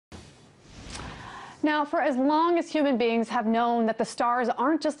Now, for as long as human beings have known that the stars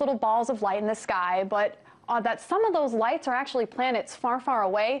aren't just little balls of light in the sky, but that some of those lights are actually planets far, far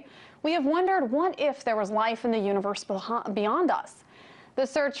away, we have wondered, what if there was life in the universe beyond us? The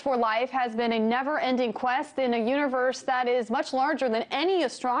search for life has been a never-ending quest in a universe that is much larger than any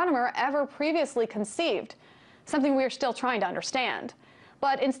astronomer ever previously conceived, something we are still trying to understand.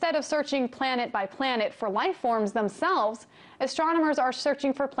 But instead of searching planet by planet for life forms themselves, astronomers are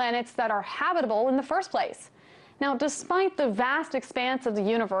searching for planets that are habitable in the first place. Now, despite the vast expanse of the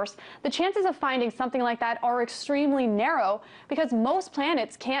universe, the chances of finding something like that are extremely narrow because most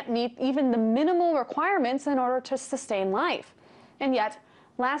planets can't meet even the minimal requirements in order to sustain life. And yet,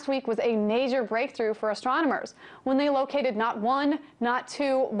 last week was a major breakthrough for astronomers when they located not one, not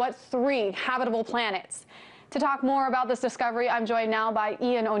two, but 3 habitable planets. To talk more about this discovery, I'm joined now by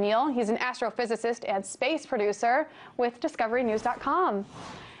Ian O'Neill. He's an astrophysicist and space producer with DiscoveryNews.com.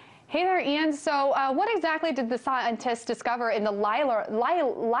 Hey there, Ian. So what exactly did the scientists discover in the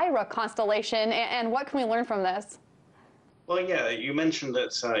Lyra constellation, and what can we learn from this? Well, yeah, you mentioned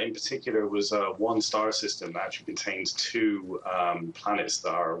that in particular was one star system that actually contains 2 planets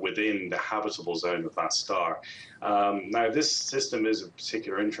that are within the habitable zone of that star. Now, this system is of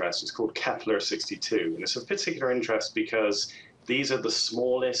particular interest. It's called Kepler 62, and it's of particular interest because these are the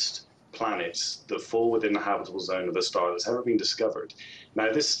smallest planets that fall within the habitable zone of the star that's ever been discovered. Now,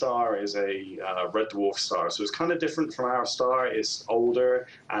 this star is a red dwarf star, so it's kind of different from our star. It's older,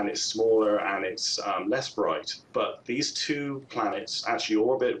 and it's smaller, and it's less bright. But these 2 planets actually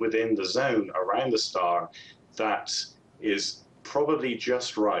orbit within the zone around the star that is probably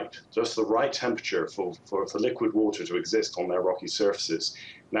just right, just the right temperature for liquid water to exist on their rocky surfaces.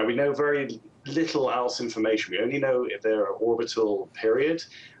 Now, we know very little else information. We only know their orbital period,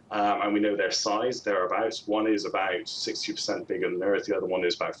 and we know their size, thereabouts. One is about 60% bigger than Earth, the other one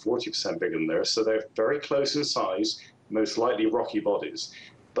is about 40% bigger than Earth, so they're very close in size, most likely rocky bodies.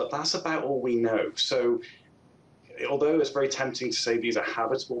 But that's about all we know. So although it's very tempting to say these are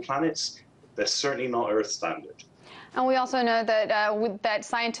habitable planets, they're certainly not Earth standard. And we also know that that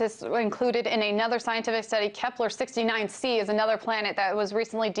scientists included in another scientific study, Kepler 69c is another planet that was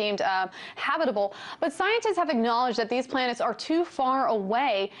recently deemed habitable. But scientists have acknowledged that these planets are too far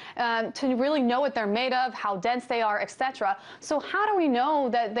away to really know what they're made of, how dense they are, etc. So how do we know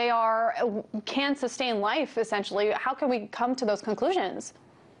that they can sustain life, essentially? How can we come to those conclusions?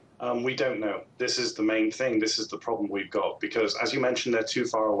 We don't know. This is the main thing. This is the problem we've got because, as you mentioned, they're too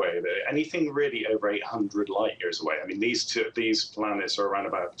far away. Anything really over 800 light years away. I mean, these planets are around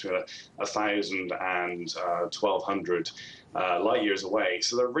about between 1,000 and 1,200 light years away.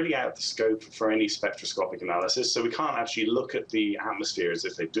 So they're really out of the scope for any spectroscopic analysis. So we can't actually look at the atmospheres.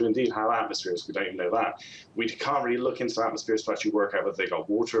 If they do indeed have atmospheres, we don't even know that. We can't really look into the atmospheres to actually work out whether they got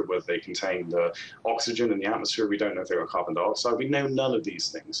water, whether they contain the oxygen in the atmosphere. We don't know if they got carbon dioxide. We know none of these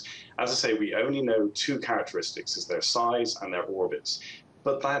things. As I say, we only know 2 characteristics, is their size and their orbits.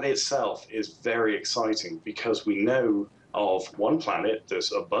 But that itself is very exciting because we know of one planet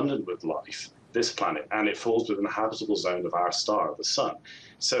that's abundant with life, this planet, and it falls within the habitable zone of our star, the Sun.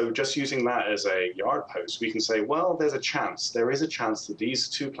 So just using that as a yard post, we can say, well, there is a chance that these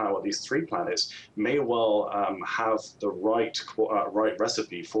 3 planets may well have the right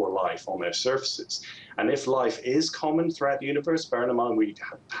recipe for life on their surfaces. And if life is common throughout the universe, bearing in mind we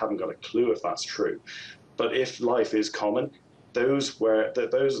haven't got a clue if that's true, but if life is common, those are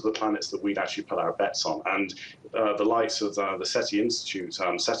the planets that we'd actually put our bets on. And the likes of the SETI Institute,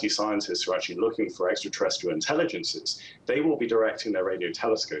 SETI scientists who are actually looking for extraterrestrial intelligences, they will be directing their radio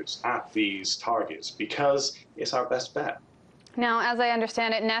telescopes at these targets because it's our best bet. Now, as I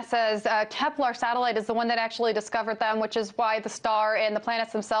understand it, NASA's Kepler satellite is the one that actually discovered them, which is why the star and the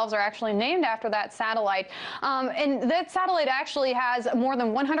planets themselves are actually named after that satellite. And that satellite actually has more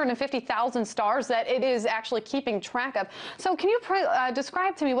than 150,000 stars that it is actually keeping track of. So can you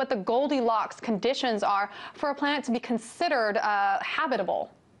describe to me what the Goldilocks conditions are for a planet to be considered habitable?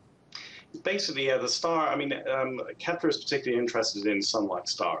 Basically, yeah, the star, I mean, Kepler is particularly interested in sun-like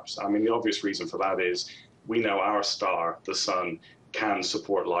stars. I mean, the obvious reason for that is we know our star, the Sun, can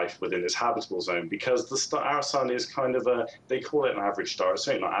support life within this habitable zone because our Sun is kind of they call it an average star. It's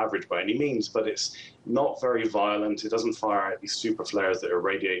certainly not average by any means, but it's not very violent. It doesn't fire out these super flares that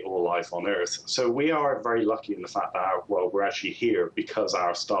irradiate all life on Earth. So we are very lucky in the fact that we're actually here because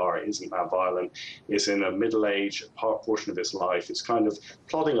our star isn't that violent. It's in a middle-age portion of its life. It's kind of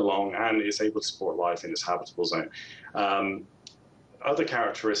plodding along and is able to support life in its habitable zone. other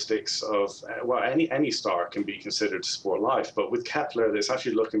characteristics of, well, any star can be considered to support life, but with Kepler, it's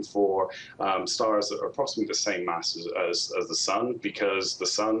actually looking for stars that are approximately the same mass as the sun, because the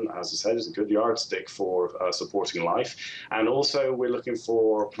sun, as I said, is a good yardstick for supporting life. And also, we're looking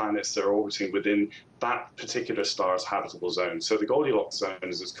for planets that are orbiting within that particular star's habitable zone. So the Goldilocks zone,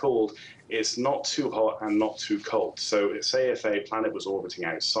 as it's called, it's not too hot and not too cold. So say if a planet was orbiting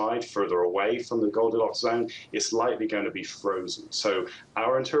outside, further away from the Goldilocks zone, it's likely going to be frozen. So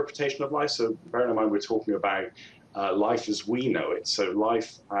our interpretation of life, so bearing in mind we're talking about life as we know it. So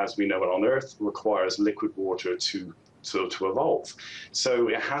life as we know it on Earth requires liquid water to evolve. So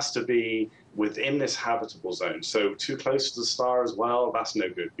it has to be within this habitable zone. So too close to the star as well, that's no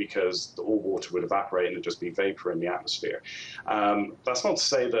good, because all water would evaporate and it'd just be vapor in the atmosphere. That's not to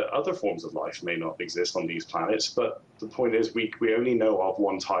say that other forms of life may not exist on these planets, but the point is we only know of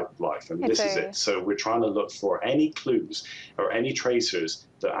one type of life, and this is it. So we're trying to look for any clues or any tracers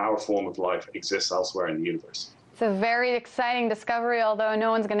that our form of life exists elsewhere in the universe. It's a very exciting discovery, although no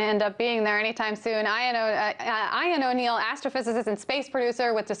one's going to end up being there anytime soon. Ian O'Neill, astrophysicist and space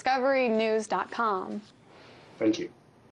producer with DiscoveryNews.com. Thank you.